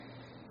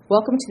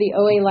Welcome to the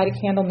OA Light a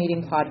Candle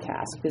Meeting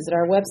podcast. Visit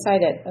our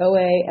website at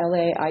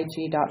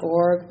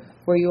oalaig.org,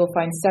 where you will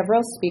find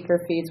several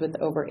speaker feeds with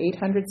over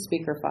 800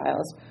 speaker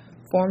files,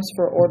 forms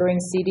for ordering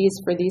CDs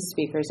for these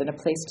speakers, and a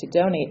place to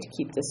donate to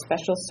keep this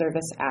special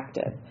service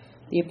active.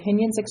 The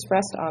opinions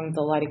expressed on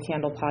the Light a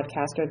Candle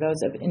podcast are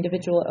those of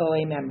individual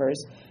OA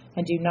members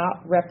and do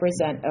not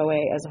represent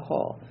OA as a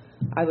whole.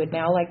 I would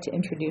now like to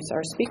introduce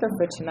our speaker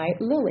for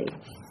tonight, Lily.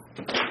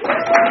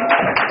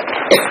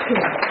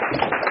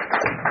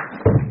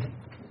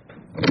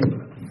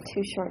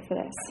 Too short for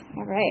this.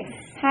 All right.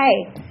 Hi.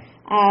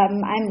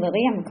 I'm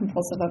Lily. I'm a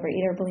compulsive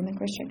overeater, bulimic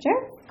restrictor.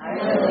 I'm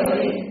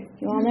Lily.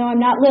 You all know I'm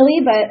not Lily,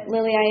 but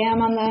Lily I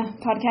am on the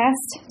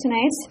podcast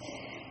tonight.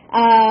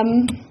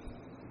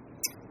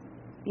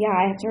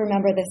 I have to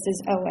remember this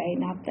is OA,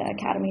 not the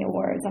Academy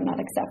Awards. I'm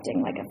not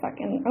accepting like a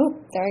fucking,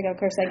 there I go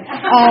cursing.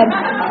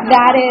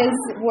 That is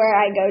where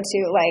I go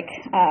to.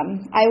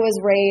 I was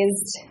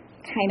raised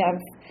kind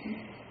of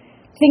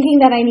thinking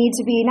that I need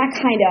to be,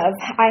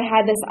 I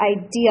had this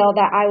ideal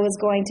that I was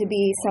going to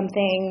be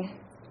something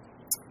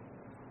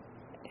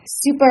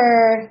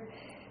super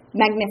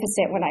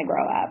magnificent when I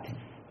grow up.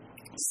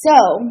 So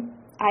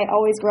I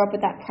always grew up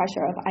with that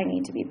pressure of I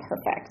need to be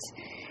perfect.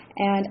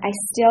 And I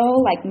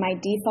still, my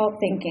default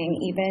thinking,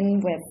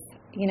 even with,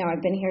 I've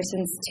been here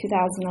since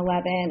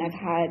 2011, I've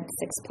had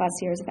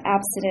 6+ years of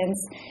abstinence.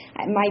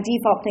 My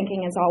default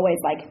thinking is always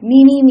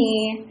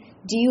me.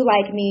 Do you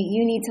like me?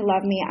 You need to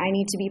love me. I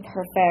need to be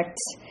perfect.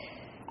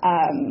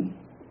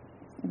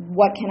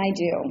 What can I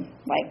do?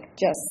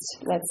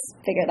 Let's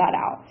figure that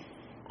out.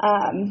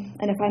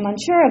 And if I'm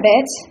unsure of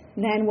it,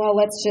 then,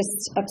 let's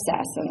just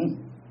obsess.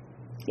 And,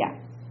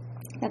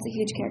 that's a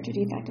huge character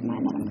defect of mine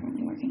that I'm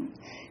currently working on.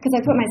 Because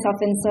I put myself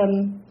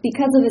in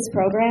because of this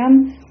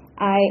program,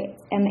 I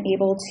am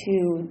able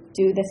to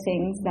do the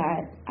things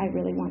that I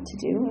really want to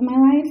do in my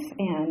life.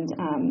 And,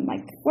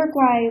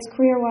 work-wise,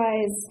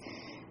 career-wise,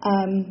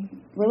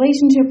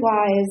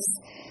 relationship-wise.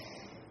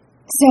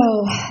 So,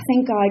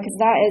 thank God, because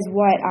that is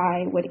what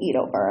I would eat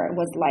over,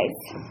 was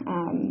life.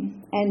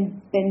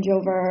 And binge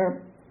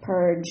over,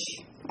 purge,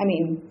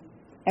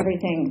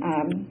 everything,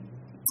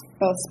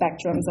 both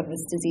spectrums of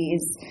this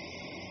disease.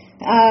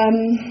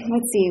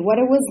 Let's see, what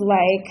it was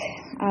like.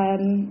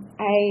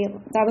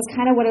 That was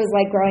kind of what it was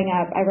like growing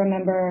up. I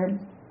remember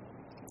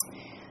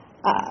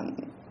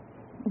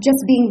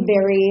just being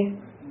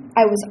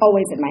I was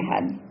always in my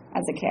head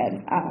as a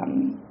kid.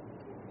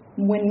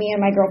 When me and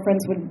my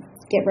girlfriends would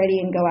get ready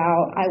and go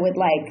out, I would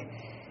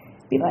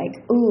be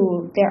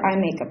ooh, their eye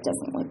makeup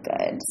doesn't look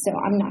good, so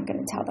I'm not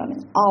going to tell them,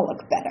 and I'll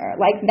look better.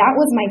 That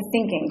was my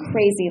thinking,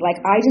 crazy.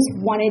 I just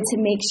wanted to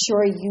make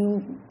sure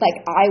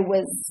I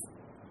was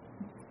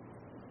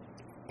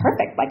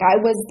perfect. I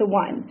was the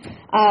one.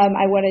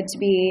 I wanted to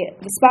be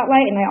the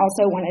spotlight, and I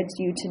also wanted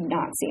you to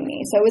not see me.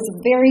 So it was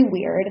very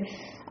weird.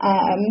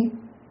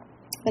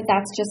 But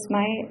that's just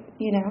my,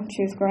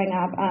 truth growing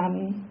up.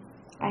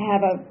 I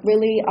have a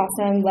really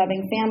awesome,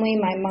 loving family.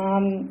 My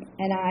mom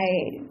and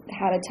I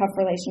had a tough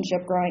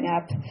relationship growing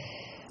up.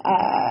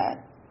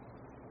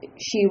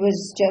 She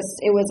was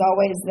it was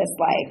always this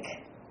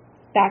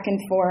back and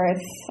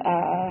forth,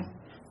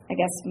 I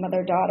guess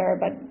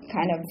mother-daughter, but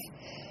kind of,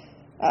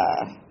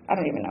 I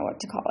don't even know what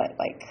to call it.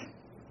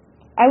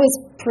 I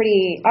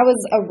was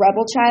a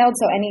rebel child,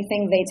 so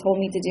anything they told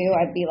me to do,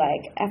 I'd be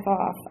F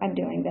off, I'm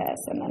doing this.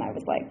 And then I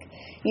was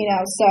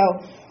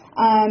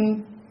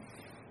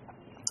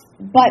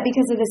but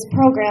because of this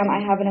program,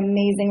 I have an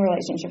amazing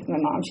relationship with my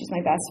mom. She's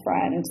my best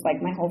friend,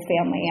 my whole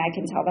family. I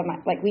can tell them,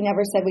 we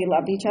never said we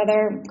loved each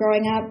other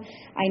growing up.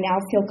 I now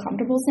feel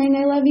comfortable saying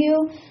I love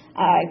you.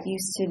 I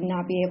used to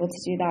not be able to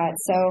do that.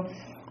 So,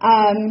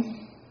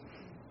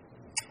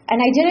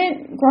 and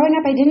growing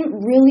up, I didn't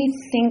really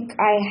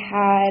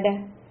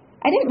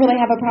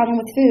have a problem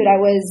with food. I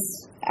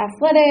was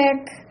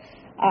athletic,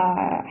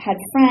 had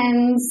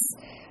friends.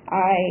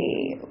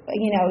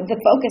 The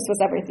focus was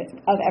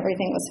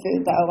everything was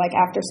food though.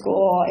 After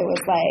school, it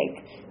was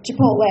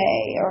Chipotle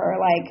or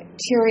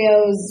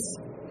Cheerios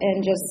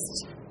and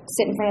just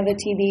sit in front of the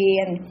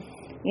TV and,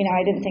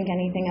 I didn't think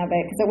anything of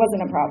it because it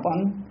wasn't a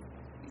problem.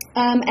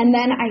 And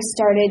then I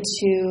started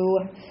to,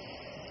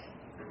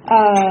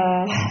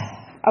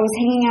 I was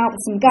hanging out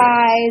with some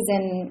guys,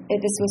 and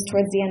this was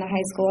towards the end of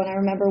high school, and I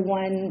remember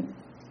one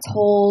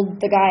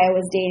told the guy I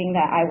was dating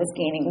that I was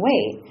gaining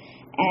weight,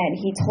 and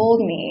he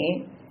told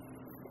me,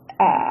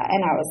 and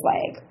I was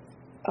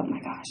oh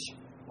my gosh,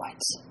 what?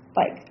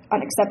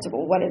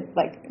 Unacceptable. What is,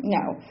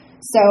 no.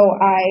 So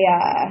I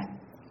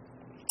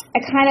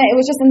it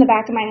was just in the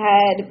back of my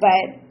head,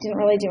 but didn't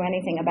really do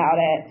anything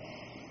about it.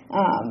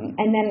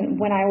 And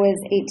then when I was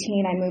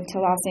 18, I moved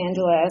to Los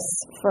Angeles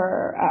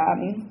for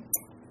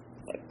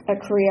a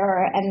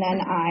career, and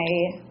then off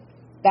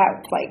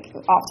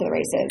to the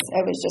races.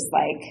 It was just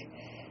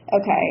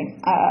okay,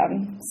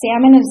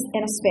 salmon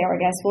and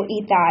asparagus, we'll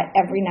eat that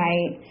every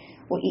night.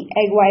 We'll eat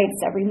egg whites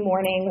every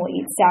morning. We'll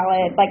eat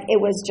salad. It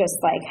was just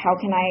how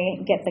can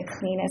I get the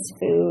cleanest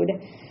food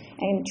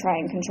and try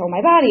and control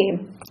my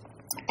body?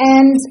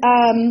 And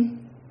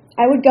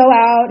I would go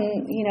out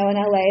and, in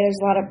LA, there's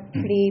a lot of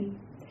pretty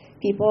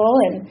people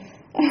and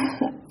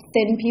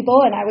thin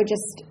people, and I would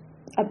just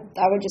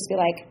be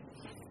like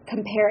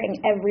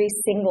comparing every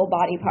single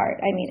body part.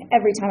 I mean,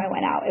 every time I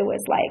went out, it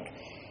was like,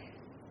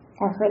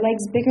 are her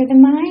legs bigger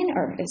than mine,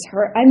 or is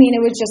her? I mean,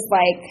 it was just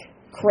like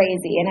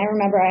crazy. And I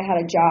remember I had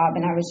a job,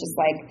 and I was just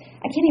like,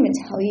 I can't even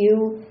tell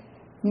you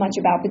much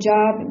about the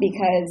job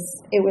because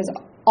it was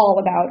all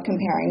about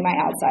comparing my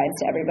outsides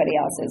to everybody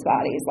else's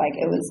bodies. Like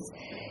I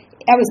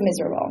was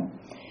miserable.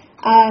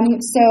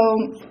 So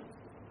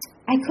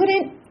I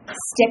couldn't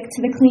stick to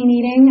the clean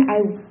eating. I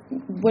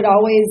would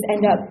always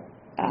end up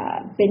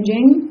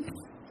binging,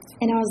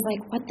 and I was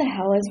like, what the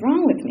hell is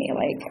wrong with me?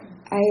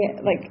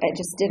 I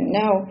just didn't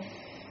know.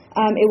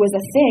 It was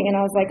a thing, and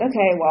I was like,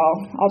 okay, well,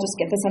 I'll just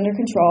get this under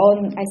control.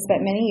 And I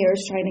spent many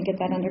years trying to get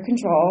that under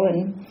control,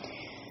 and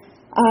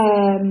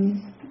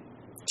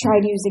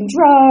tried using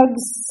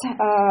drugs.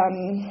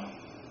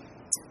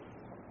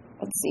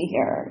 Let's see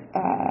here.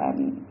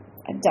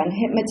 I've done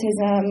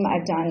hypnotism.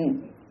 I've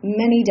done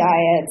many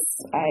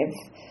diets. I've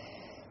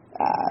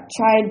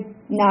tried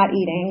not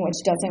eating, which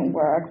doesn't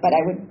work, but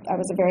I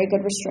was a very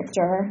good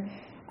restrictor.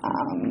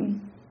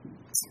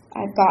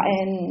 I've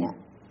gotten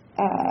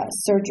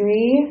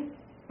surgery,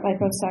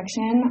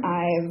 liposuction.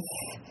 I've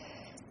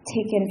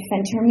taken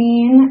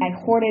phentermine. I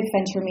hoarded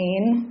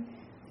phentermine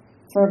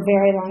for a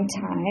very long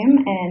time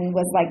and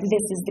was like,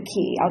 this is the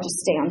key. I'll just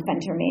stay on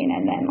phentermine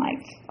and then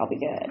I'll be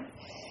good.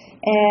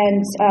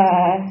 And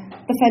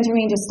the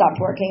phentermine just stopped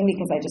working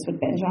because I just would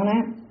binge on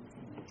it.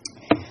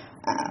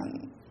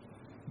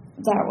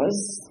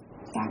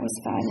 That was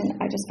fun,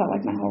 and I just felt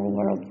like my whole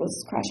world was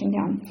crashing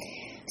down.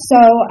 So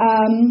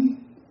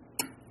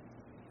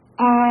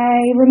I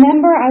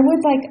remember a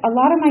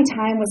lot of my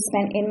time was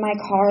spent in my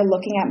car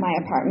looking at my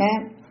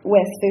apartment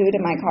with food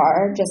in my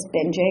car, just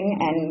binging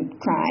and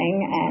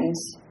crying and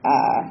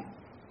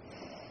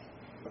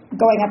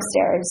going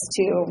upstairs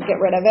to get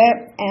rid of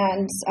it.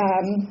 And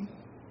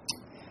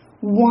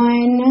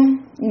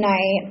one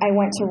night I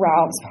went to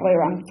Ralph's probably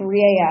around 3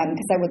 a.m.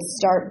 because I would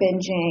start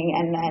binging,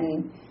 and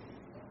then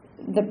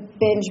the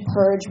binge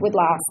purge would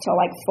last till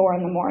 4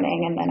 in the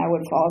morning, and then I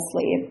would fall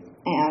asleep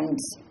and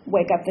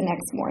wake up the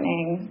next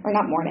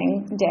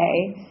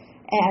day,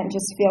 and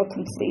just feel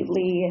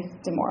completely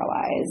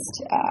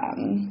demoralized.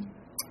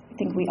 I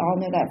think we all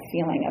know that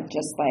feeling of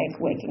just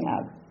waking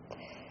up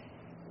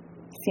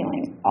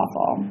feeling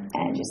awful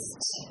and just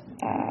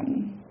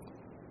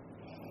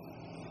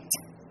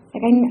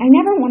I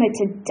never wanted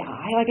to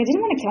die. I didn't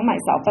want to kill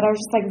myself, but I was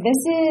just like,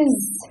 this is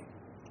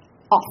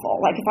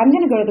awful. If I'm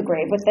going to go to the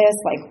grave with this,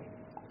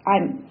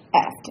 I'm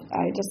effed.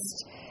 I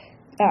just,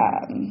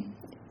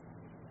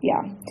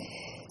 yeah.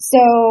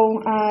 So,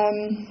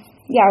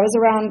 I was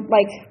around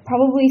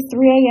probably 3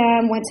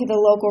 a.m., went to the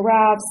local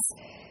Ralph's,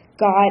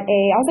 I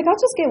was like, I'll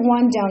just get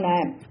one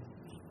donut.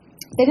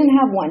 They didn't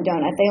have one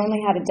donut. They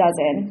only had a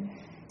dozen.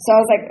 So I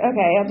was like,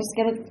 okay, I'll just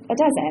get a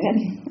dozen.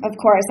 And of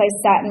course, I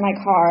sat in my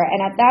car.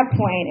 And at that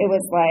point, it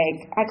was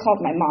I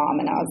called my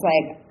mom and I was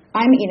like,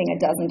 I'm eating a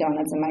dozen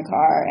donuts in my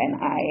car and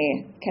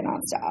I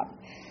cannot stop.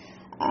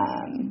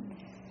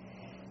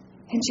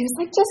 And she was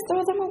like, just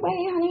throw them away,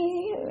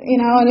 honey.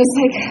 And it's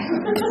like,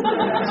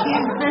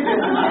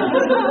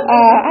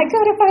 I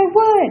could if I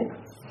would.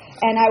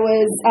 And I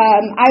was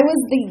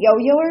the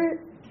yo-yoer,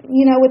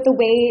 with the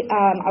weight.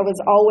 I was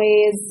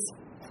always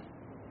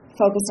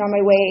focused on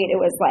my weight.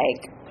 It was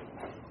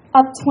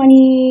up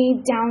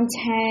 20, down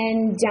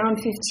 10, down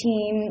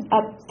 15,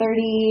 up 30.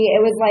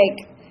 It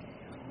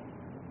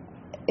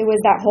was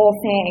that whole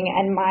thing,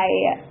 and my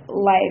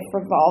life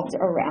revolved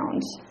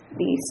around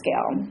the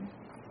scale.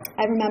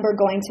 I remember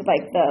going to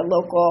the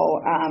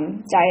local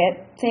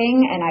diet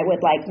thing, and I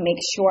would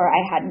make sure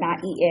I had not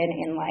eaten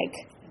in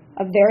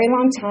a very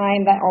long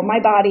time, that all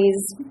my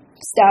body's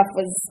stuff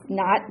was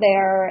not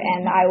there,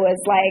 and I was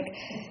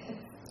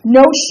no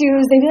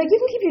shoes. They'd be like, you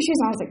can keep your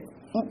shoes on. I was like,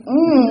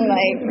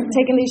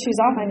 taking these shoes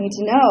off, I need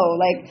to know.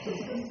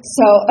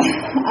 So,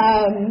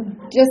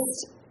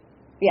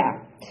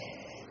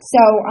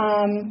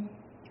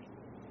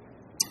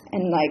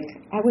 and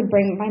I would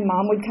my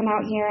mom would come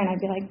out here, and I'd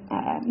be like,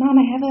 Mom,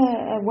 I have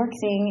a work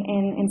thing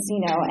in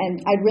Encino,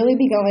 and I'd really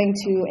be going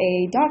to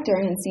a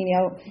doctor in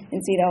Encino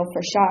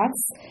for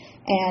shots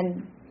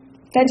and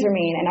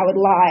phentermine, and I would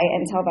lie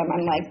and tell them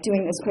I'm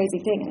doing this crazy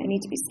thing and I need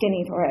to be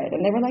skinny for it,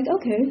 and they were like,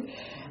 okay,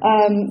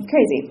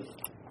 crazy.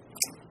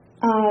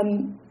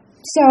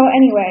 So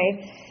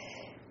anyway,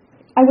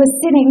 I was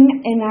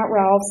sitting in that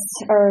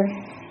Ralph's,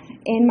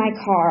 in my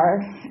car,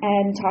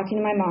 and talking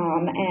to my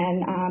mom,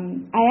 and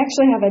I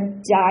actually have a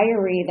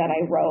diary that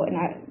I wrote, and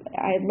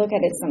I look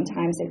at it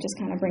sometimes. It just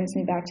kind of brings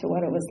me back to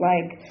what it was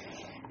like.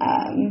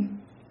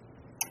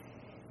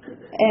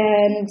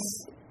 And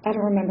I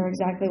don't remember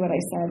exactly what I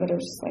said, but it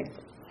was just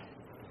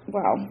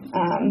wow,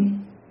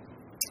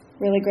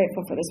 really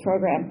grateful for this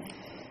program.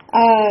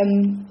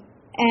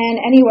 And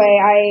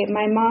anyway,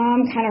 my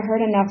mom kind of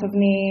heard enough of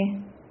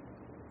me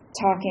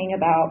talking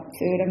about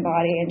food and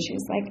body, and she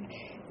was like,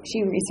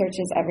 she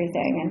researches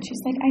everything, and she's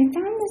like, I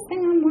found this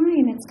thing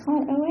online. It's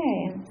called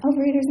OA,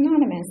 Overeaters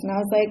Anonymous. And I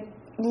was like,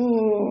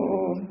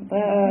 ooh,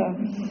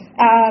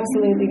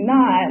 absolutely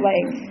not.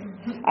 Like,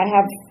 I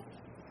have,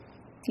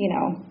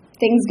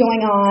 things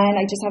going on.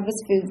 I just have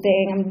this food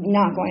thing. I'm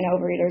not going to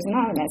Overeaters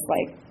Anonymous.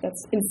 Like, that's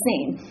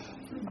insane.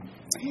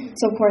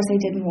 So, of course, I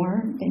did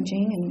more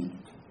binging and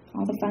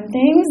all the fun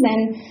things,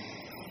 and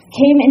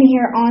came in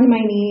here on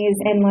my knees,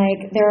 and,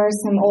 like, there are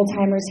some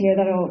old-timers here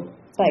that'll,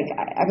 like,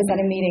 I was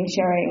at a meeting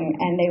sharing,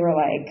 and they were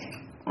like,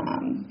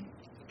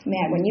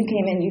 man, when you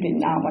came in, you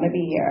did not want to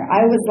be here.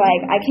 I was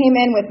like, I came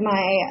in with my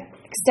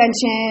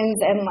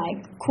extensions and,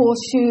 like, cool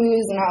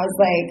shoes, and I was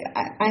like,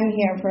 I'm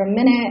here for a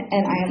minute,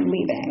 and I am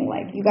leaving.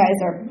 Like, you guys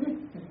are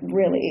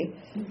really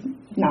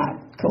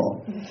not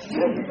cool.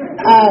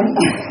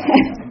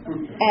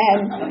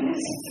 And,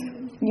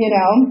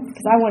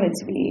 because I wanted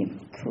to be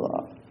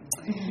cool.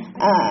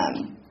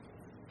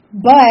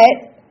 But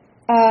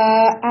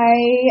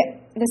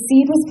the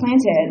seed was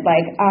planted.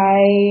 Like,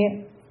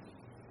 I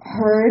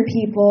heard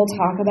people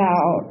talk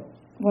about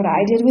what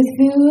I did with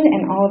food,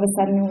 and all of a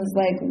sudden it was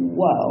like,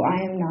 whoa,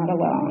 I am not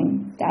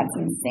alone. That's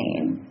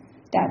insane.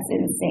 That's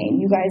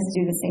insane. You guys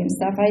do the same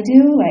stuff I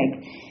do?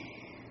 Like,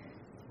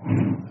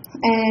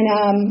 and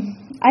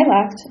I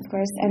left, of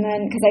course, and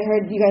then, because I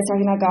heard you guys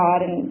talking about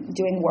God and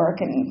doing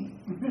work, and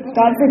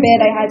God forbid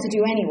I had to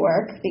do any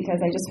work,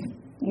 because I just,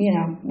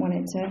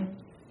 wanted to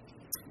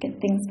get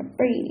things for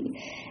free,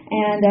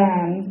 and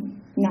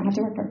not have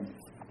to work for it.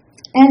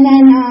 And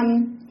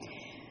then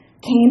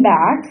came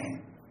back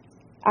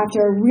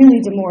after a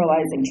really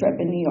demoralizing trip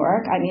in New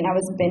York. I mean, I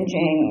was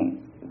binging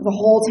the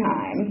whole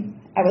time.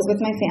 I was with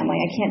my family.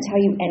 I can't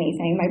tell you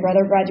anything. My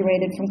brother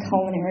graduated from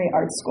culinary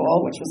arts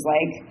school, which was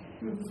like,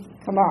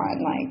 come on,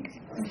 like,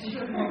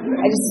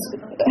 I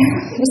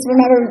just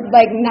remember,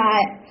 like,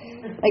 not,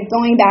 like,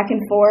 going back and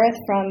forth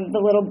from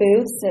the little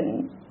booths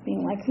and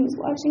being like, who's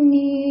watching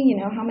me?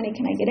 How many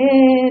can I get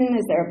in?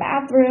 Is there a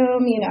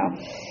bathroom?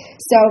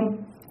 So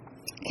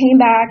came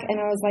back,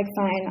 and I was like,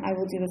 fine, I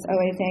will do this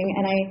OA thing.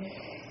 And I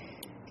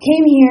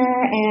came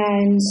here,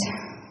 and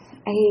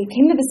I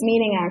came to this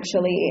meeting,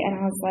 actually, and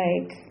I was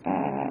like,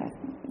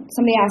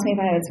 somebody asked me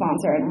if I had a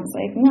sponsor, and I was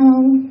like, no,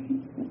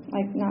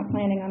 like, not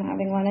planning on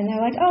having one. And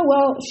they're like, oh,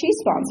 well, she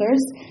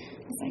sponsors.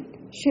 I was like,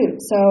 shoot.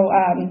 So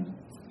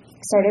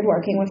started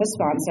working with a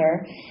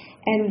sponsor,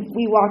 and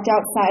we walked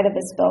outside of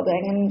this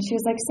building, and she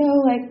was like, so,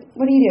 like,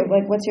 what do you do?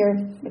 Like, what's your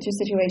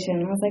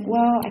situation? And I was like,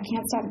 well, I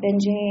can't stop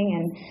binging,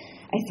 and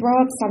I throw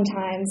up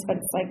sometimes, but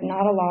it's, like,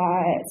 not a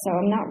lot. So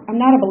I'm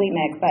not a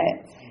bulimic,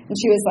 but, and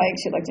she was like,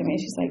 she looked at me,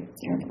 she's like,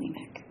 you're a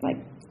bulimic.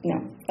 Like,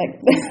 no, like,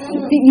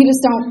 you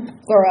just don't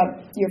throw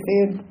up your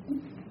food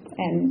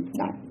and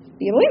not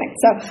be a bulimic.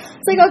 So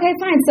it's like, okay,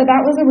 fine. So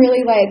that was a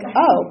really, like,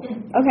 oh,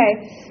 okay,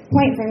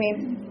 point for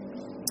me.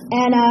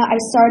 And I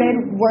started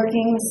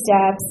working the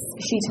steps.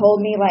 She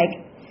told me,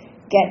 like,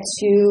 get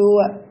to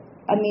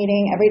a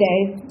meeting every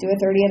day, do a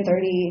 30 and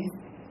 30,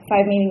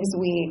 5 meetings a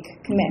week,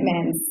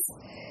 commitments,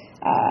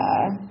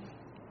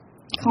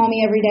 call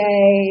me every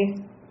day,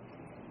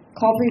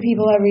 call 3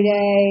 people every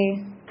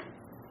day,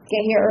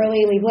 get here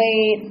early, leave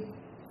late,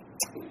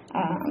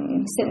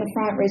 sit in the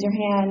front, raise your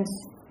hand,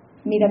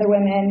 meet other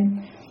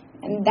women.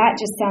 And that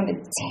just sounded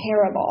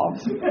terrible.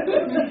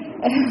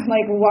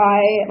 Like,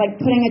 why? Like,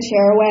 putting a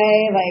chair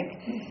away, like,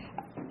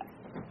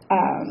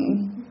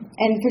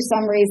 and for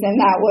some reason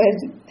that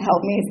would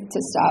help me to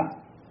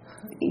stop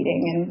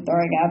eating and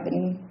throwing up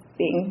and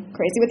being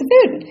crazy with the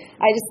food.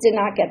 I just did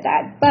not get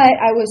that. But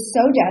I was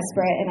so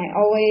desperate, and I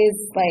always,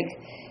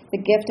 like,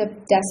 the gift of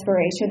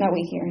desperation that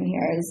we hear in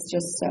here is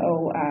just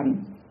so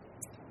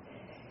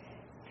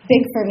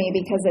big for me,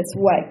 because it's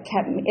what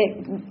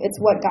it's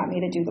what got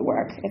me to do the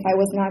work. If I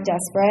was not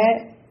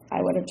desperate,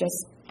 I would have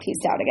just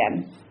pieced out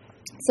again.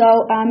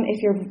 So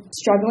if you're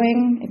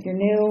struggling, if you're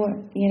new,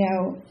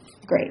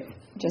 great.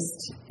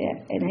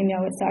 And I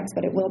know it sucks,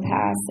 but it will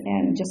pass,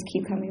 and just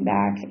keep coming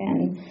back,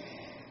 and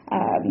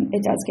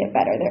it does get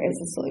better. There is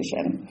a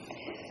solution.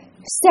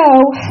 So,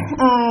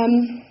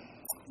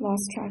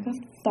 lost track of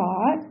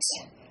thought.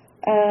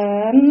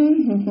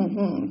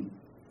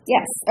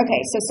 Yes,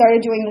 okay, so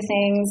started doing the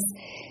things,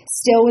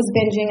 still was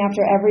binging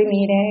after every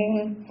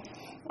meeting.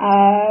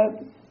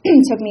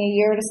 Took me a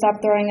year to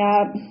stop throwing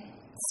up,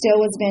 still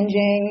was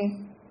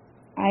binging.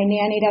 I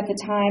nannied at the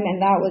time, and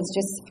that was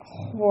just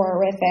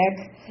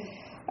horrific.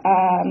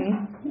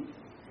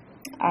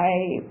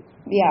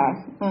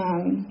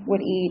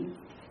 Would eat.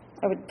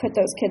 I would put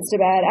those kids to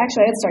bed.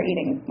 Actually, I'd start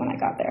eating when I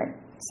got there.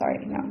 Sorry,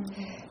 no.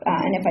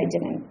 And if I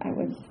didn't, I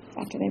would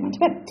after they went to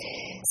bed.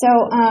 So,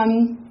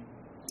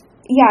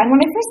 and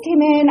when I first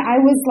came in, I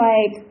was,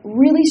 like,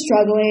 really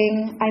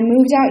struggling. I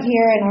moved out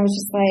here, and I was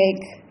just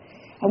like,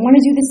 I want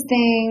to do this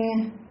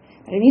thing,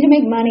 but I need to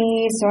make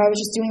money. So I was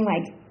just doing,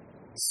 like,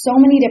 so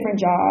many different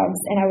jobs,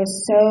 and I was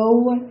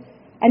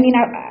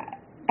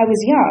I was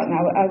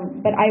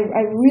young, but I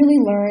really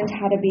learned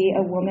how to be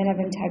a woman of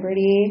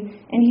integrity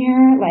in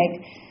here.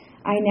 Like,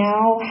 I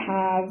now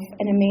have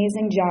an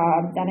amazing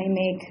job that I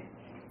make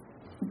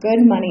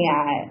good money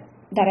at,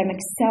 that I'm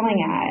excelling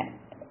at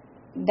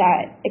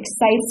that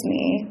excites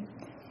me.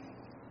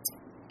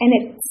 And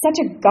it's such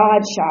a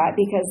God shot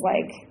because,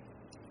 like,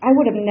 I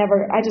would have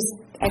never, I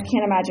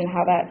can't imagine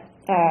how that,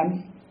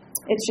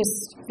 it's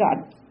just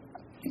God.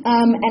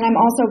 And I'm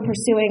also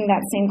pursuing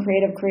that same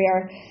creative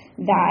career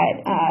that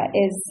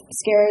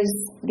scares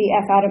the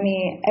F out of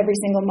me every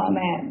single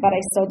moment, but I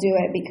still do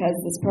it because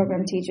this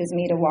program teaches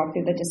me to walk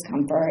through the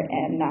discomfort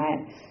and that,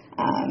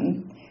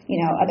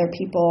 other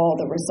people,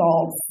 the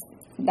results,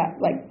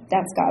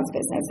 that's God's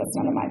business. That's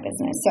none of my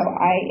business. So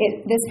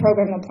this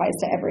program applies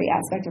to every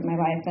aspect of my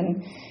life, and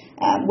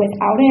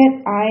without it,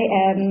 I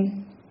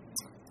am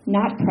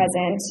not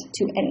present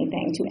to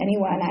anything, to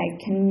anyone. I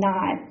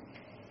cannot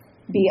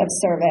be of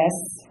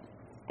service.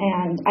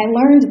 And I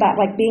learned that,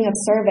 like, being of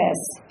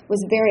service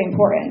was very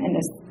important in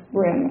this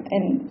room.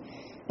 And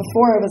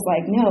before it was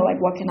like, no, like,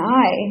 what can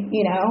I,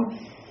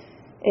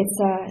 It's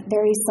a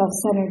very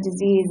self-centered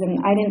disease, and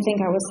I didn't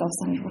think I was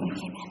self-centered when I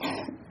came in.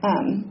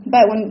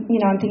 But when,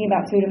 I'm thinking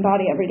about food and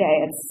body every day,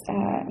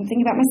 I'm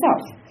thinking about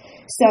myself.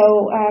 So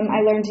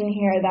I learned in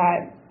here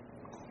that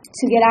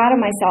to get out of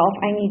myself,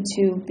 I need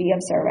to be of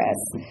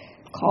service.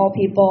 Call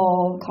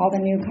people, call the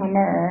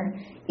newcomer,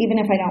 even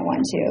if I don't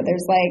want to.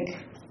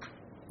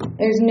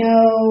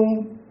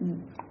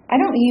 I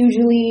don't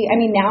usually,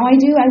 now I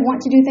do. I want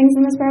to do things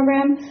in this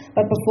program,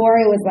 but before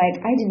it was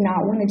like I did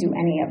not want to do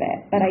any of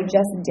it, but I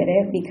just did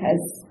it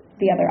because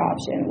the other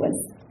option was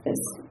this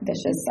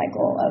vicious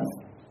cycle of,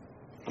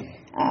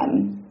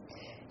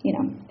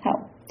 hell.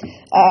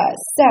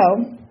 So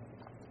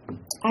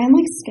I'm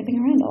like skipping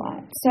around a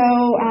lot. So,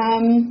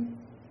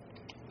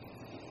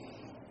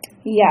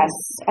 yes,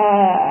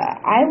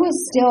 I was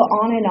still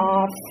on and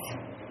off.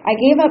 I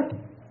gave up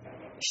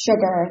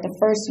sugar the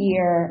first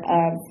year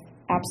of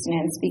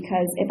abstinence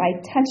because if I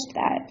touched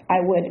that,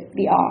 I would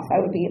be off. I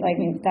would be like,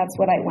 that's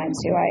what I went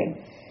to.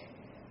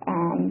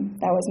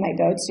 That was my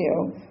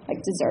go-to,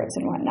 like desserts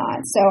and whatnot.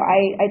 So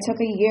I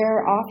took a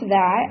year off of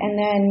that, and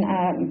then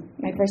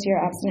my first year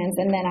of abstinence,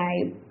 and then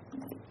I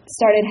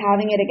started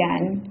having it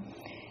again.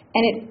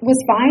 And it was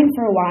fine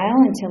for a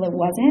while until it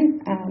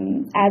wasn't.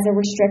 As a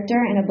restrictor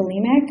and a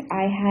bulimic,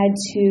 I had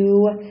to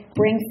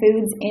bring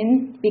foods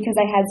in because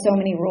I had so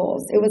many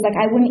rules. It was like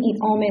I wouldn't eat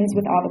almonds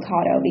with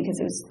avocado because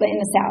it was in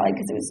the salad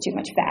because it was too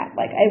much fat.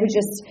 Like, I was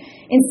just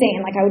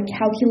insane. Like, I would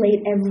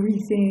calculate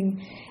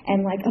everything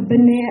and like a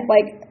banana,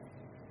 like,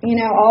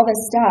 all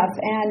this stuff.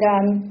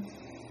 And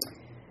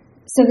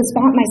so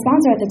my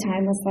sponsor at the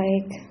time was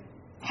like,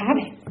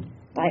 have it.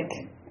 Like,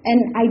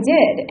 and I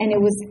did, and it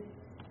was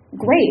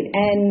great.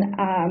 And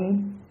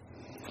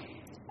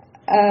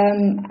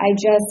I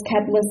just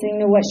kept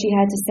listening to what she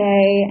had to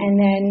say, and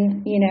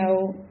then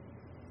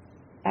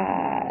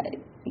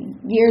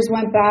years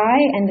went by,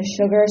 and the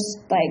sugar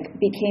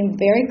became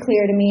very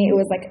clear to me. It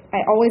was like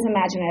I always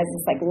imagined it as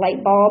this like light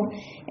bulb,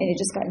 and it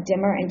just got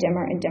dimmer and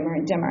dimmer and dimmer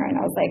and dimmer. And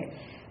I was like,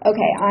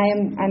 okay,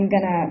 I'm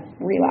gonna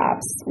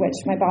relapse, which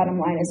my bottom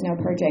line is no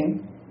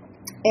purging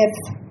if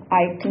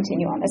I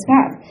continue on this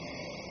path.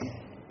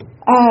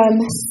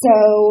 So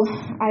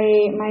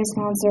my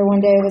sponsor one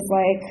day was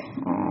like,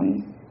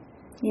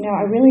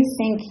 I really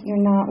think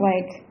you're not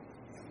like,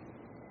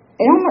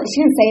 she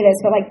didn't say this,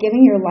 but like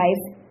giving your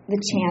life the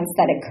chance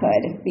that it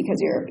could because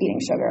you're eating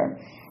sugar.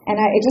 And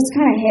it just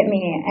kind of hit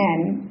me.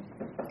 And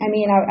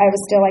I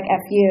was still like,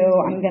 F you,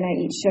 I'm going to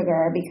eat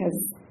sugar because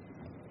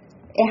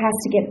it has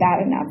to get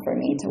bad enough for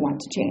me to want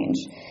to change.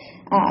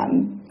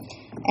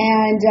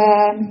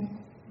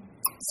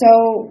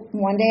 So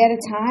one day at a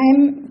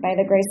time, by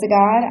the grace of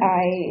God,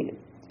 I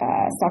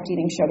stopped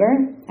eating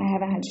sugar. I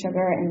haven't had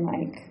sugar in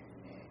I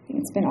think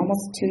it's been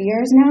almost 2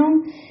 years now,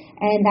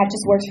 and that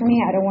just works for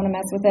me. I don't want to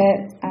mess with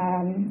it.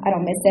 I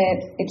don't miss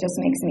it. It just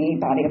makes me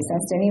body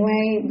obsessed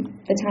anyway.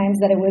 The times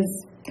that it was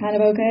kind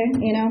of okay,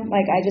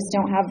 I just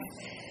don't have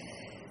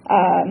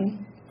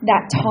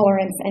that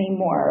tolerance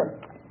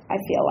anymore, I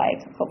feel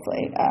like,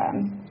 hopefully,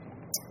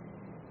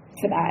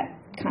 for that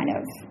kind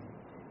of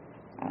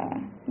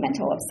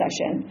mental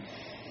obsession.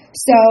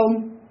 So,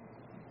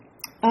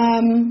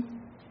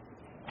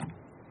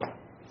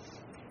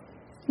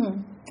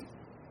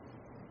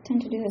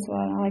 tend to do this a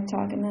lot. I like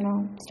talking, then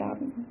I'll stop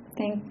and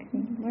think,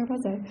 where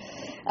was I?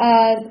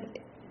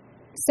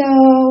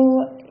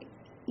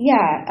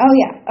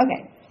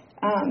 Okay.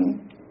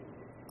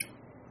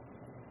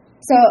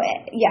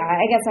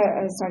 I guess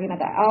I was talking about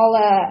that.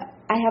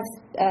 I have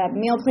a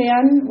meal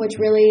plan, which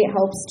really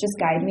helps just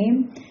guide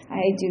me.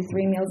 I do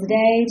 3 meals a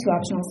day, 2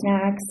 optional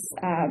snacks.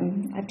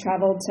 I've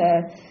traveled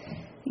to,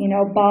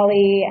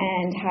 Bali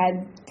and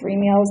had 3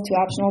 meals, 2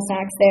 optional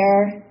snacks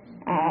there,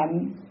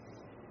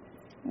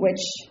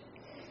 which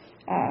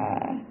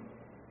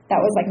that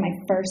was like my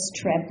first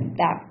trip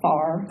that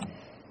far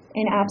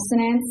in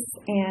abstinence.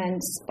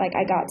 And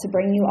I got to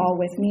bring you all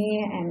with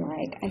me, and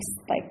I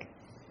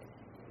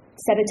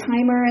set a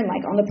timer, and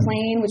on the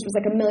plane, which was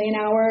 1,000,000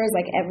 hours,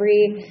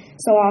 every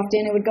so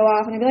often it would go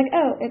off, and I'd be like,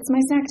 oh, it's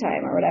my snack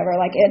time or whatever,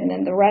 and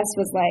then the rest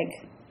was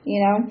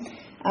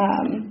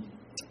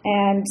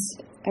and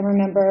I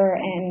remember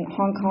in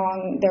Hong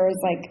Kong there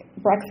was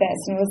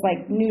breakfast, and it was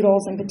like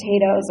noodles and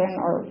potatoes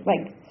or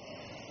like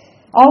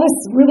all this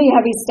really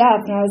heavy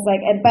stuff. And I was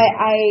like, but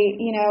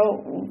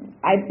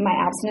my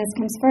abstinence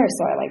comes first,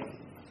 so I like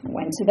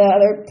went to the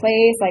other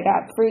place. I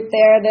got fruit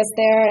there, this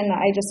there, and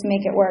I just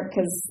make it work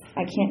because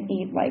I can't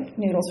eat like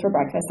noodles for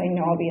breakfast. I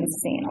know I'll be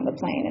insane on the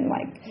plane, and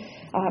like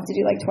I'll have to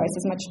do like twice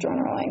as much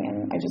journaling,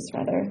 and I just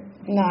rather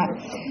not.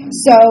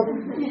 So,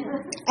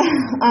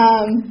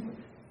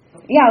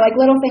 yeah, like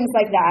little things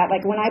like that.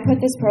 Like when I put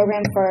this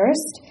program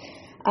first,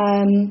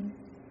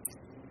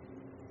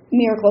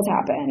 miracles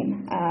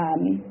happen.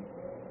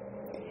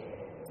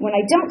 When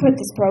I don't put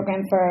this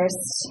program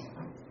first,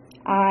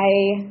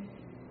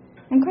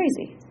 I'm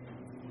crazy.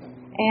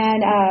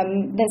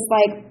 And this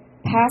like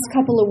past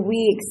couple of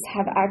weeks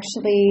have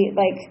actually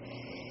like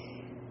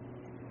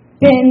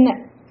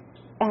been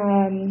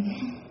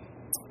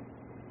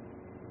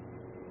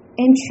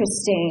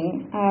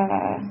interesting.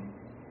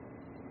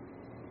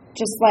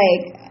 Just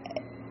like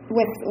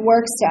with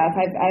work stuff,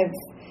 I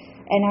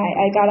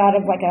got out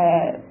of like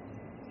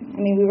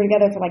we were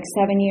together for like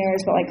 7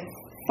 years, but like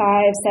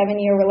 5-7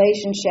 year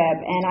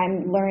relationship, and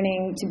I'm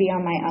learning to be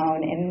on my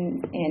own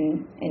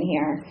in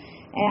here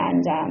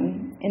and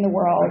in the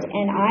world,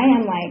 and I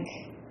am like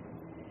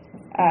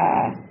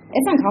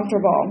it's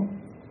uncomfortable,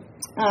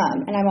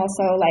 and I'm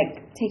also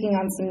like taking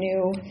on some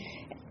new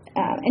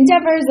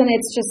endeavors, and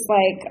it's just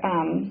like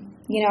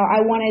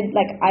I wanted,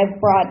 like, I've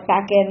brought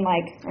back in,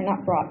 like, or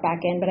not brought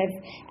back in, but I've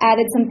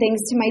added some things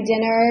to my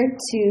dinner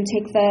to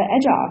take the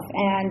edge off,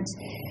 and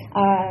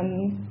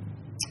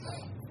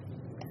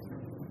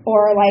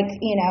or like,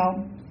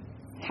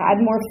 had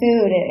more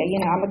food.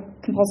 I'm a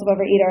compulsive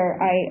overeater.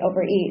 I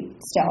overeat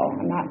still.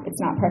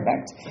 It's not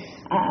perfect.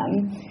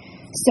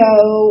 So,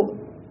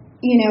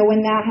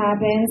 when that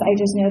happens, I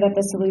just know that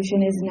the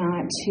solution is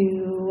not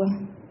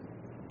to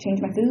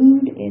change my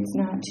food. It's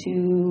not to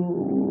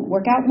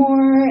work out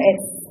more.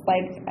 It's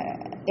like,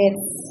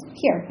 it's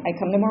here. I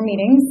come to more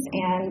meetings,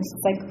 and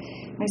it's like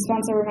my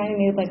sponsor reminded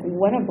me of like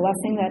what a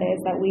blessing that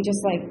is, that we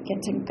just like get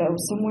to go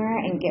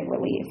somewhere and get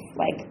relief.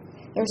 Like,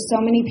 there's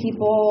so many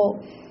people,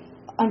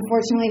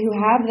 unfortunately, who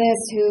have this,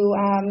 who,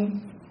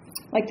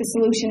 like, the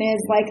solution is,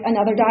 like,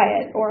 another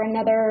diet or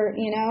another,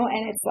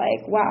 and it's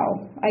like, wow,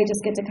 I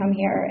just get to come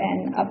here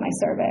and up my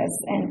service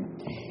and,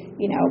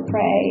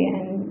 pray,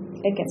 and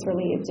it gets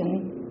relieved.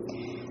 And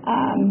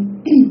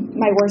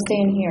my worst day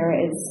in here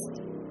is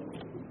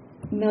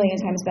a million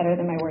times better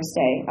than my worst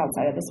day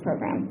outside of this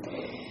program.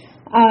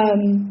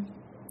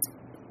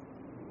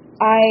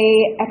 I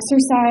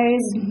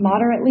exercise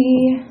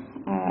moderately.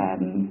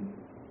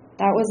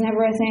 That was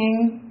never a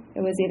thing.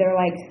 It was either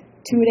like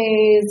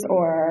 2-a-days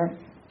or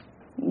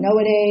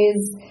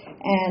no-a-days,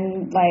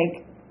 and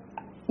like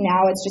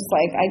now it's just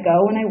like I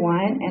go when I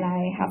want and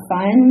I have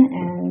fun,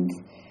 and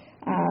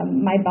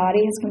my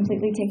body has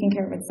completely taken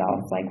care of itself.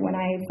 Like when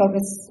I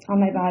focus on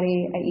my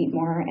body, I eat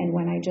more, and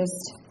when I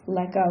just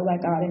let God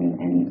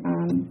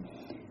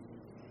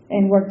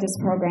and work this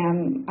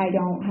program, I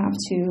don't have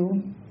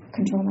to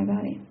control my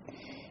body.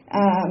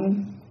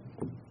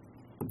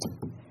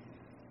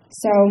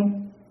 So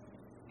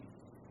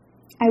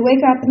I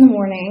wake up in the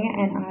morning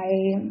and I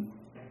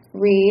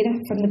read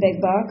from the big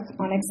book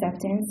on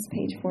acceptance,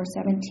 page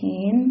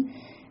 417.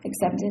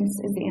 Acceptance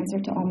is the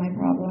answer to all my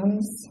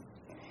problems.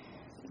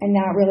 And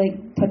that really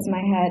puts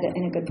my head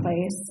in a good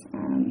place,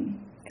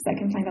 because I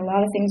can find a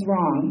lot of things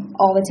wrong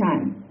all the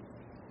time.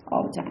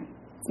 All the time.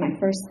 It's my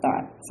first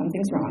thought.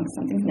 Something's wrong,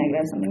 something's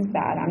negative, something's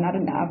bad, I'm not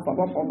enough, blah,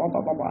 blah, blah, blah,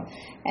 blah, blah, blah.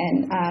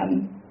 And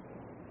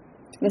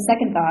the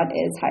second thought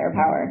is higher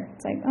power.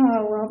 It's like,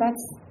 oh, well, that's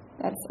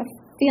a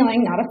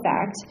feeling, not a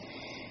fact.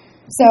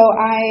 So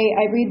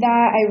I read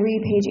that. I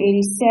read page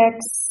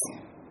 86,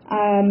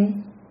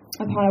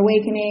 Upon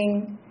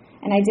Awakening,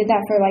 and I did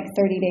that for like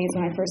 30 days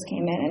when I first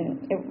came in,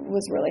 and it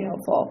was really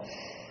helpful.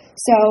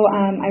 So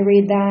I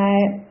read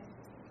that,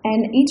 and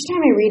each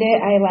time I read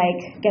it, I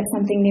like get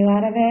something new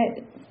out of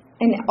it.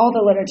 In all the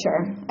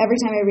literature, every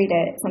time I read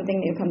it, something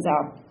new comes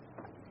out.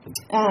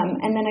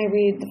 And then I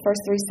read the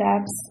first 3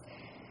 steps,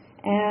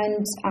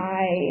 and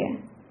I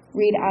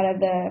read out of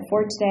the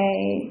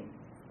Forte,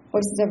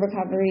 Voices of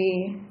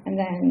Recovery, and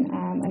then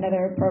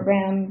another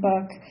program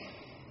book.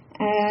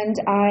 And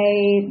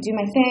I do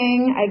my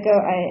thing. I go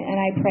and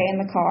I pray in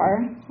the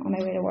car on my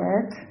way to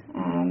work.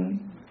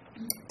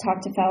 Talk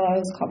to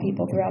fellows, call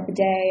people throughout the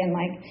day, and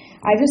like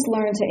I just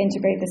learned to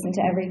integrate this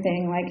into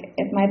everything. Like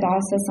if my boss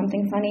says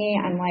something funny,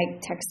 I'm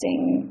like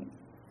texting,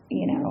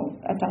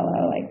 a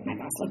fellow, like my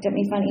boss looked at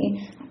me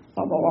funny,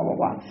 blah blah blah blah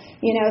blah.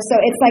 So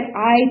it's like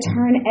I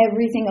turn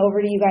everything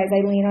over to you guys. I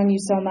lean on you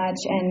so much,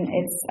 and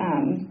it's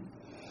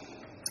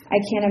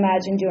I can't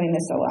imagine doing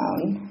this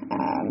alone.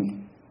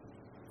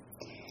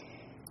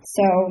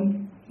 So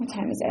what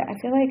time is it? I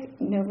feel like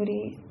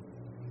nobody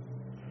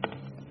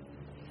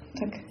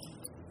took.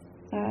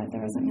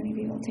 There wasn't many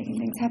people taking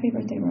things. Happy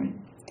birthday, Roy.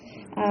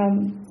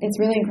 It's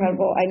really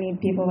incredible. I need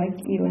people like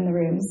you in the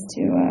rooms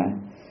to,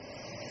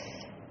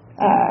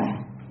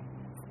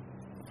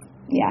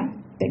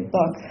 big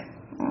book.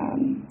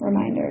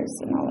 reminders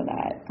and all of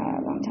that,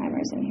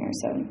 long-timers in here.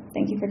 So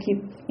thank you for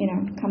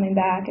coming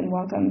back, and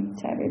welcome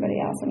to everybody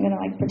else. I'm going to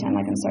pretend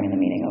like I'm starting the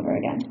meeting over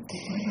again.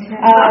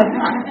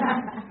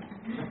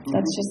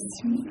 That's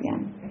just, yeah.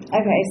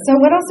 Okay, so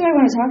what else do I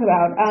want to talk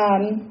about?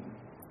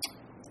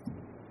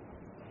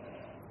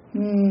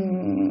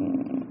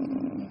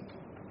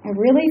 I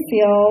really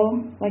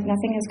feel like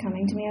nothing is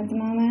coming to me at the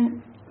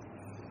moment,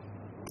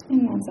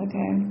 and that's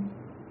okay.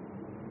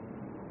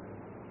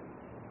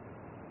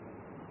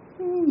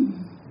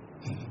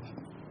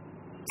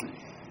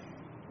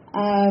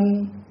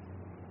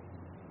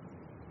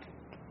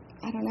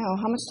 I don't know.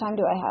 How much time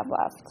do I have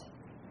left?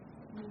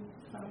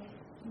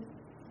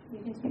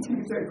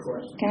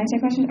 Can I take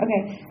a question?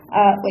 Okay.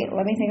 Wait,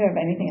 let me think of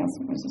anything else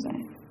I was to say.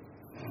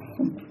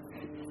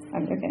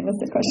 Okay, let's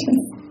take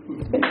questions.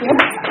 Thank you.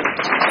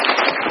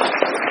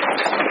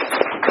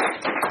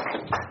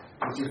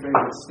 What's your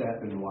favorite step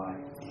and why?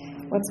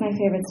 What's my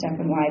favorite step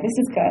and why? This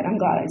is good. I'm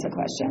glad I took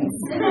questions.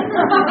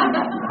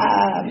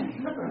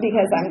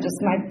 Because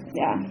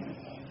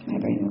my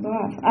brain will go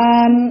off.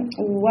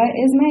 What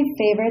is my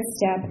favorite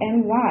step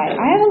and why?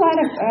 I have a lot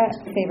of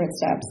favorite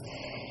steps.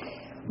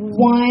 1,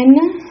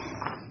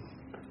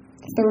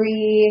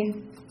 3,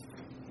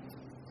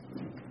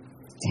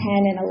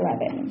 10, and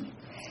 11.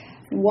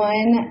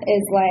 1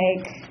 is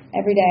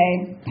every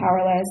day,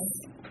 powerless.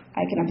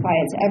 I can apply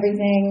it to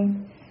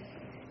everything.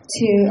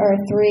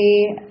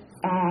 3,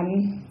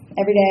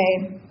 every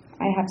day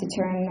I have to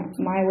turn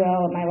my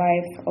will, my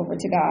life over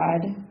to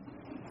God.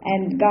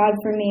 And God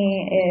for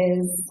me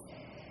is,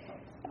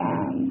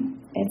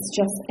 it's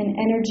just an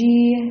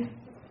energy,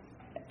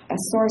 a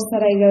source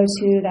that I go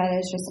to that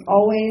has just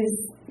always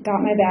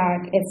got my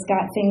back. It's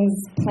got things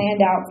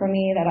planned out for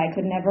me that I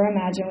could never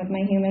imagine with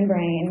my human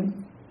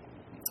brain.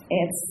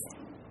 It's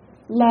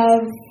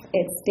love,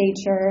 it's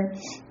nature,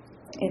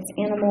 it's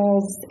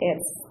animals,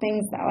 it's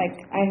things that I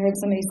heard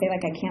somebody say I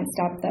can't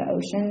stop the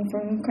ocean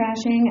from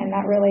crashing, and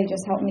that really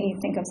just helped me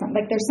think of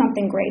something, there's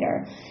something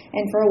greater.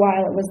 And for a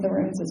while it was the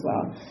rooms as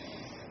well.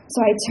 So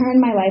I turned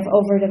my life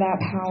over to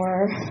that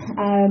power.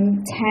 10,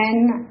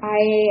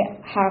 I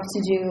have to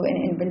do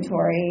an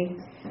inventory.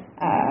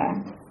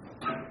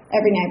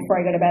 Every night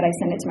before I go to bed, I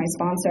send it to my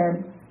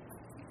sponsor.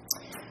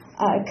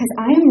 Because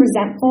I am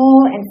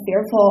resentful and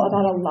fearful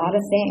about a lot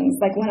of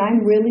things. When I'm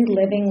really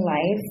living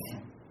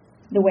life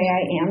the way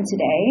I am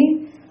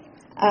today,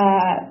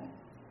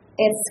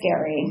 it's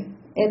scary.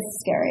 It's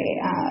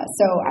scary.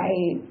 So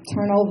I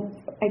turn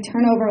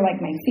over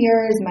my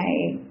fears,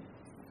 my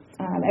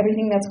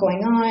everything that's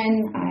going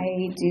on.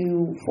 I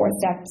do 4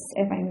 steps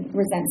if I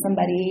resent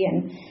somebody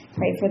and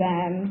pray for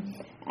them.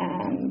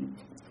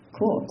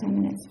 Cool, 10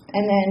 minutes.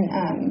 And then,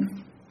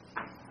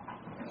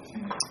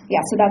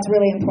 so that's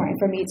really important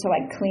for me to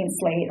clean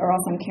slate, or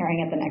else I'm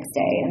carrying it the next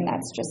day, and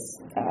that's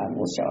just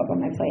will show up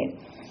on my plate.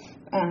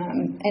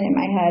 And in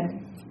my head,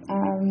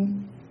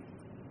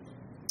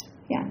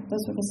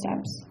 those were the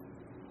steps.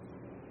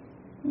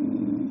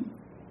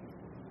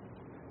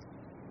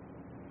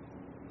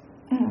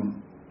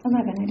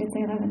 11. I did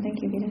say 11.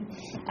 Thank you, Vita.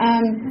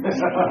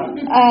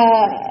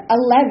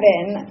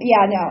 11.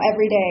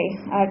 Every day,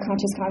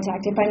 conscious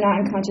contact. If I'm not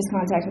in conscious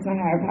contact with my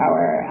higher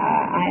power,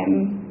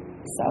 I'm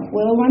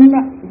self-will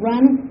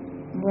run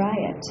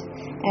riot.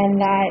 And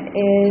that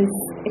is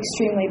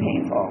extremely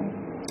painful.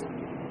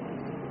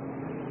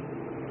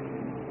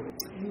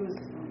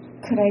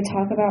 Could I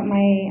talk about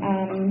my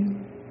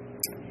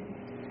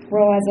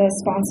role as a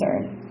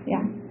sponsor?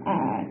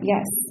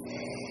 Yes.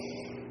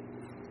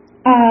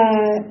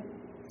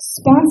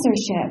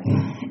 Sponsorship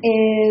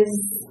is,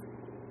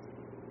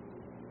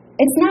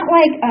 it's not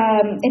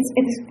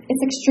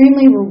it's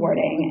extremely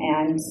rewarding,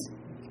 and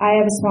I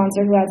have a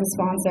sponsor who has a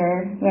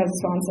sponsor who has a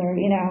sponsor,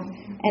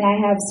 and I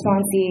have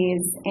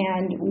sponsees,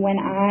 and when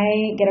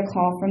I get a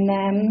call from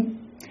them,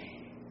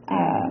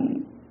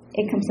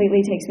 it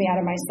completely takes me out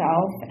of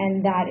myself,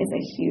 and that is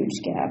a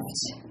huge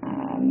gift.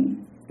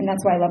 And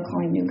that's why I love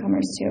calling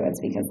newcomers too. It's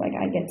because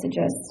I get to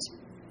just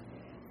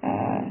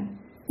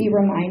be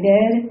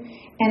reminded,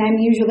 and I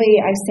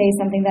say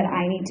something that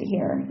I need to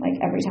hear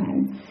every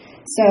time.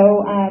 So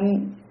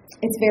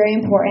it's very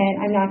important.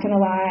 I'm not gonna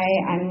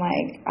lie.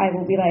 I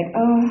will be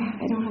oh,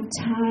 I don't have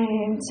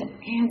time to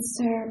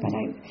answer, but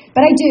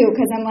I do,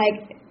 because I'm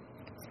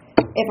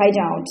if I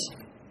don't,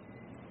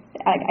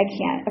 I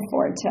can't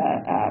afford to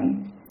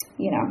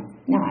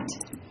not,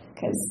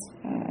 because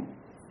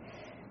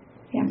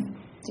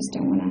just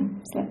don't want to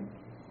slip.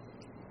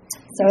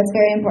 So it's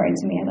very important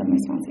to me. I love my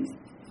sponsees.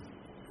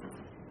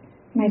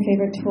 My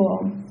favorite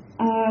tool.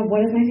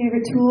 What is my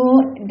favorite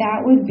tool? That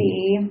would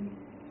be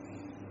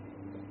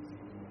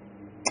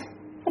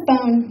the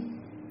phone.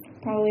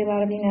 Probably a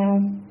lot of you know,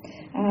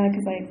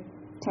 because I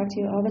talk to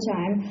you all the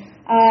time.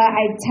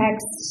 I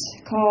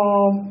text,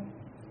 call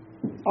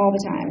all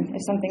the time.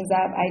 If something's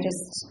up, I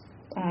just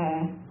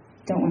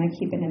don't want to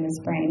keep it in his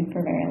brain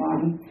for very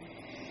long.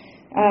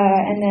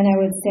 And then I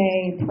would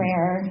say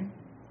prayer.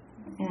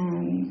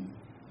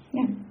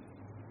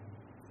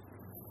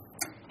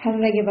 How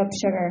did I give up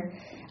sugar?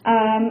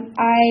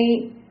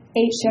 I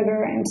ate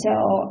sugar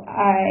until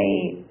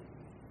I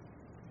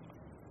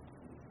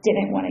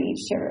didn't want to eat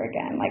sugar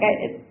again. Like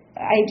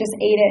I just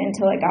ate it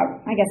until it got,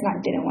 I guess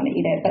not didn't want to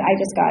eat it, but I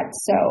just got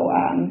so,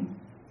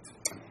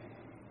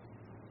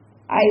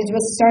 I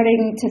was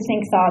starting to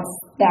think thoughts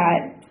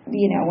that,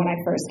 when I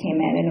first came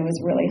in, and it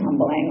was really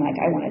humbling. Like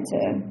I wanted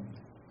to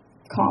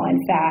call in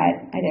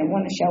fat. I didn't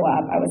want to show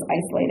up. I was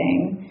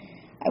isolating.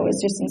 I was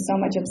just in so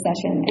much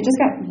obsession.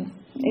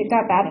 It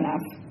got bad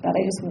enough that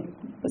I just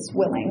was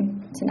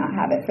willing to not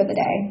have it for the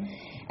day.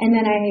 And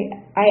then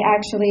I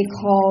actually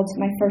called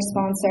my first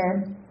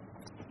sponsor,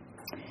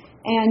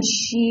 and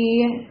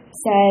she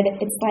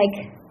said it's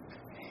like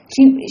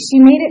she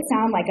made it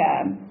sound like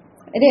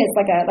it is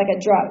like a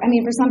drug. I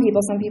mean, for some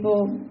people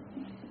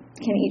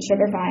can eat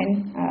sugar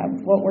fine.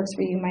 What works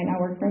for you might not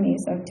work for me,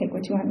 so take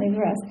what you want, leave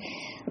the rest.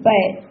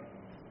 But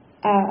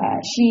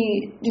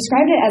she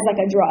described it as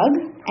like a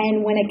drug,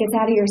 and when it gets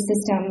out of your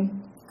system,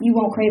 you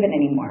won't crave it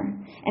anymore.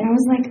 And I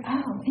was like,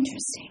 oh,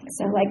 interesting.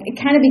 So like it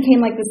kind of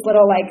became like this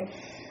little like,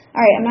 all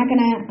right, I'm not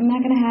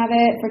gonna have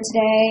it for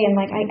today. And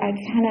like I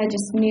kind of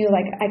just knew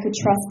like I could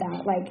trust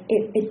that. Like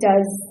it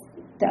does,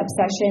 the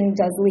obsession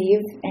does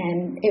leave,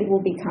 and it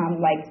will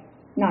become like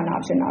not an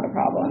option, not a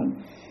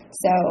problem.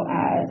 So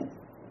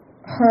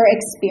her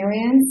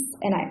experience,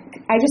 and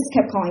I just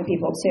kept calling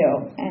people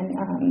too, and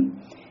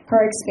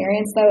her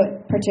experience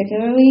though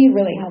particularly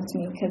really helped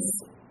me because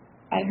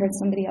I heard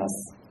somebody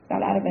else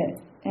got out of it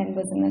and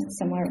was in a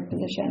similar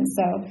position.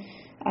 So,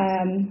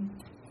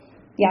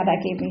 that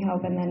gave me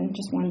hope. And then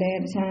just one day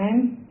at a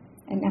time.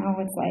 And now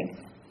it's like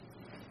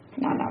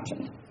not an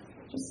option.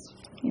 Just,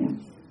 Any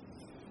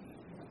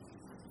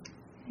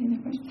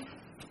other questions?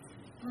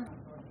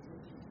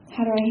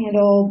 How do I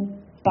handle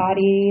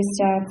body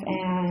stuff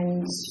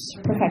and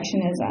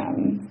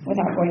perfectionism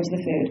without going to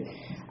the food?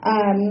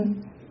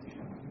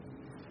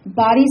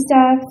 Body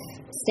stuff,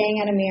 staying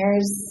out of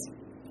mirrors,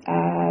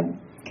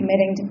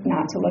 committing to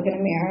not to look in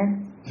a mirror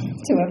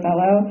to a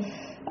fellow.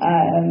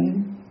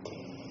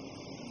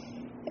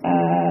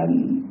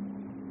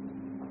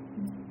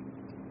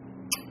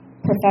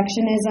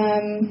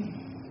 Perfectionism,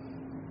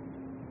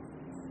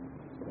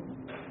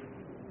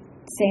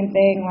 same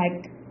thing,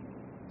 like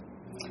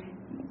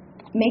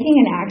making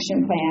an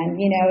action plan.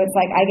 It's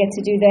like I get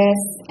to do this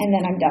and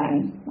then I'm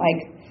done.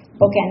 Like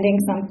bookending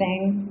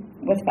something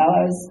with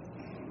fellows,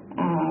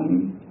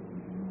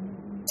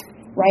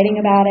 writing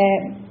about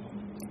it,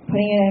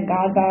 putting it in a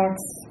God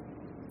box.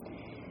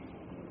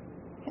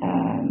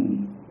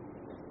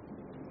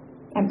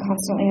 I'm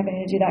constantly having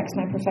to do that because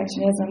my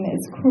perfectionism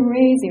is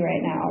crazy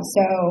right now.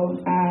 So,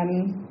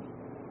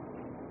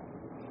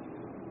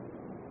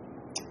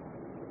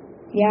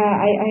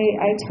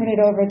 I turn it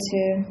over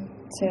to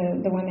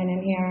the women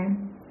in here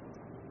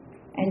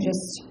and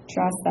just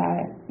trust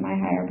that my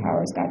higher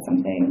power's got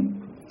something.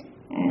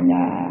 And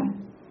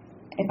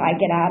if I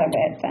get out of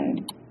it,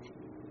 then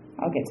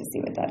I'll get to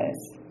see what that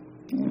is.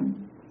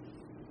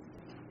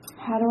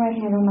 How do I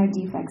handle my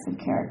defects of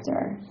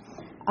character?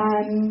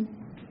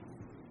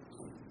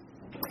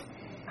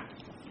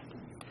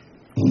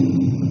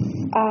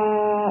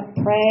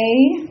 Pray.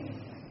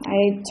 I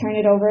turn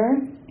it over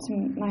to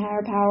my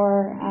higher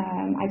power.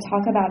 I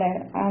talk about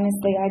it.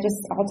 Honestly,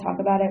 I'll talk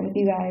about it with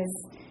you guys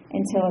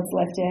until it's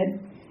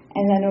lifted,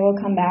 and then it will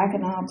come back,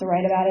 and I'll have to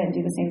write about it and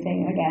do the same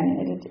thing again.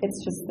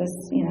 It's just this,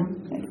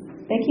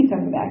 they keep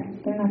coming back.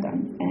 They're not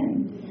done,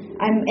 and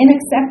I'm in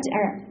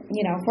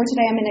for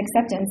today, I'm in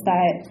acceptance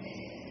that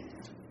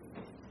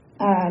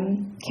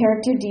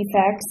character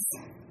defects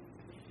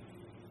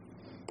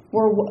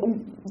were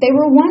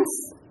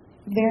once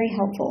very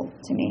helpful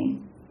to me.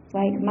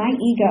 Like my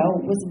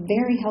ego was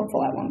very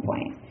helpful at one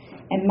point,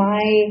 and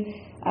my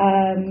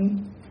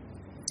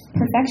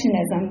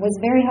perfectionism was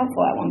very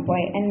helpful at one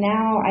point, and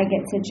now I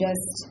get to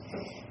just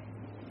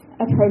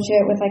approach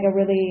it with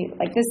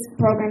this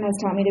program has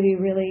taught me to be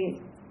really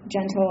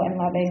gentle and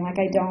loving. Like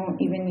I don't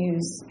even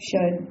use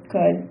should,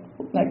 could,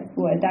 like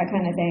would, that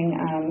kind of thing.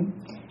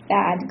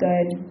 Bad,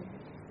 good,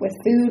 with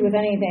food, with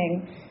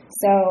anything.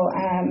 So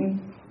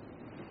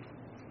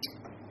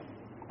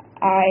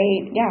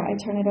I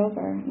turn it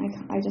over.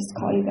 I just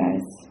call you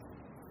guys,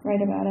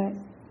 write about it,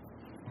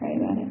 pray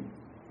about it.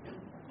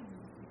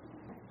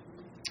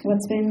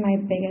 What's been my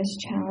biggest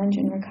challenge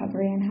in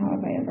recovery, and how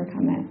have I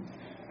overcome it?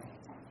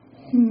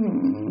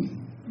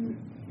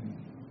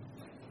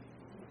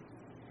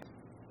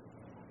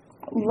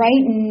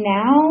 Right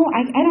now,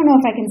 I don't know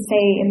if I can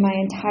say in my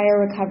entire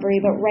recovery,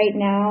 but right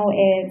now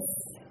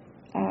it's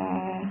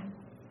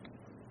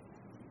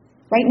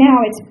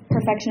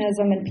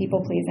perfectionism and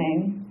people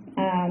pleasing.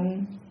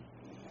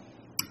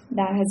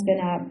 That has been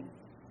up,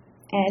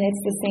 and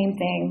it's the same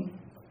thing.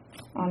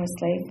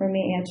 Honestly, for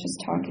me, it's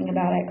just talking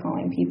about it,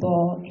 calling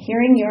people,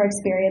 hearing your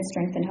experience,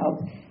 strength, and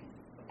hope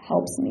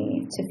helps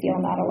me to feel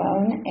not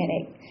alone, and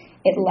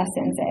it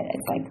lessens it.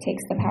 It's like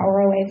takes the power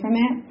away from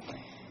it.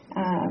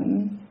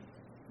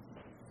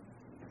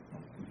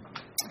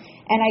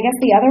 And I guess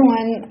the other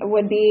one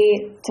would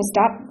be to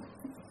stop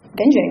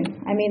binging.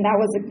 I mean, that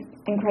was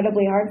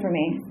incredibly hard for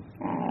me.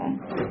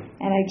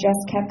 And I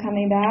just kept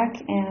coming back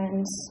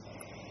and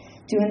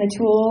doing the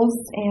tools,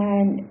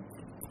 and,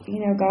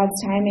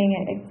 God's timing,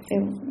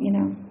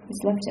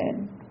 it's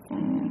lifted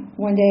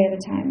one day at a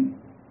time.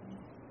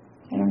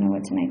 I don't know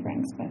what tonight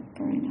brings, but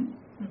for right now.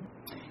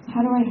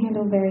 How do I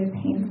handle very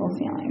painful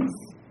feelings?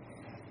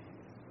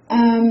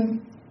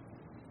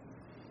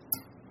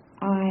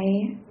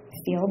 I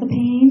feel the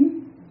pain.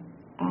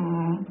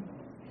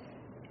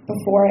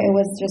 Before it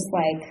was just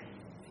like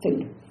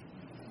food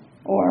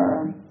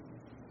or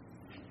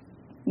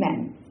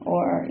men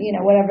or,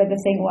 whatever the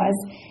thing was.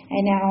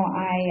 And now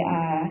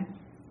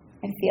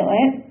I feel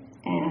it,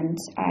 and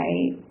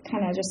I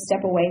kind of just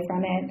step away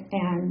from it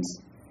and,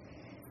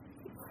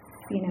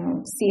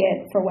 see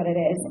it for what it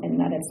is, and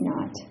that it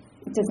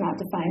does not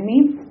define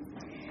me.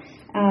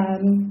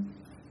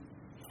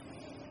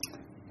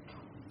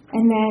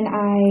 And then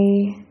I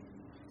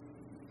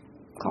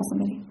call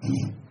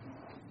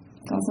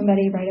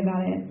somebody, write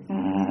about it,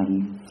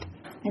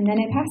 and then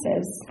it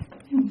passes.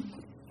 Yeah.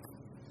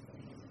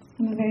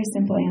 I'm a very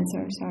simple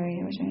answer. Sorry,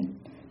 I wish I had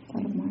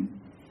thought of more.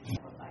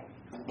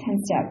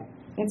 10-step.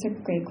 That's a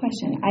great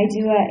question. I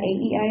do a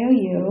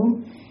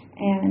AEIOU,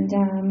 and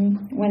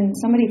when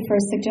somebody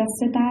first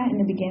suggested that in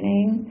the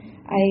beginning,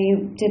 I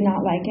did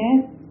not like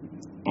it.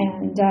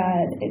 And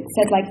it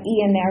said like E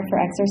in there for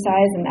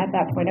exercise, and at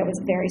that point I was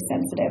very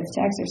sensitive to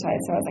exercise,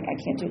 so I was like, I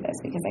can't do this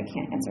because I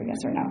can't answer yes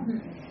or no.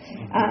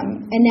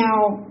 And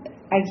now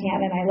I can,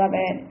 and I love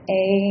it.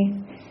 A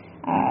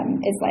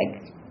is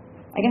like,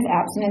 I guess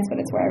abstinence,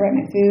 but it's where I write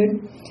my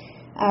food,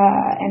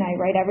 and I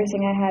write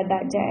everything I had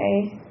that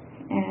day.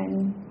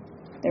 And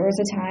there was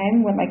a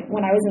time when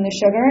I was in the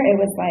sugar, it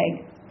was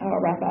like,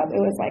 wrap up.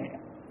 It was like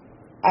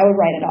I would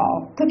write it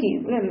all,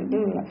 cookies. Blah, blah,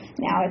 blah.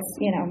 Now it's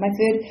my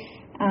food.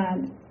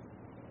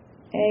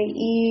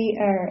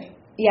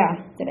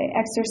 Did I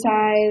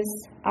exercise?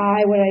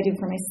 I, what did I do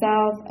for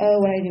myself? O,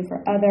 what did I do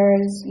for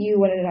others? U,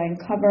 what did I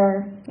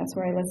uncover? That's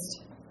where I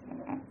list.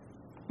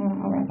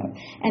 I'll wrap up.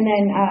 And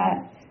then,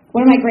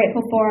 what am I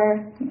grateful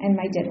for? And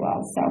my did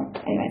well. So,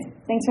 anyways,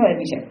 thanks for letting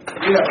me share.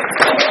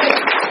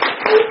 Yeah.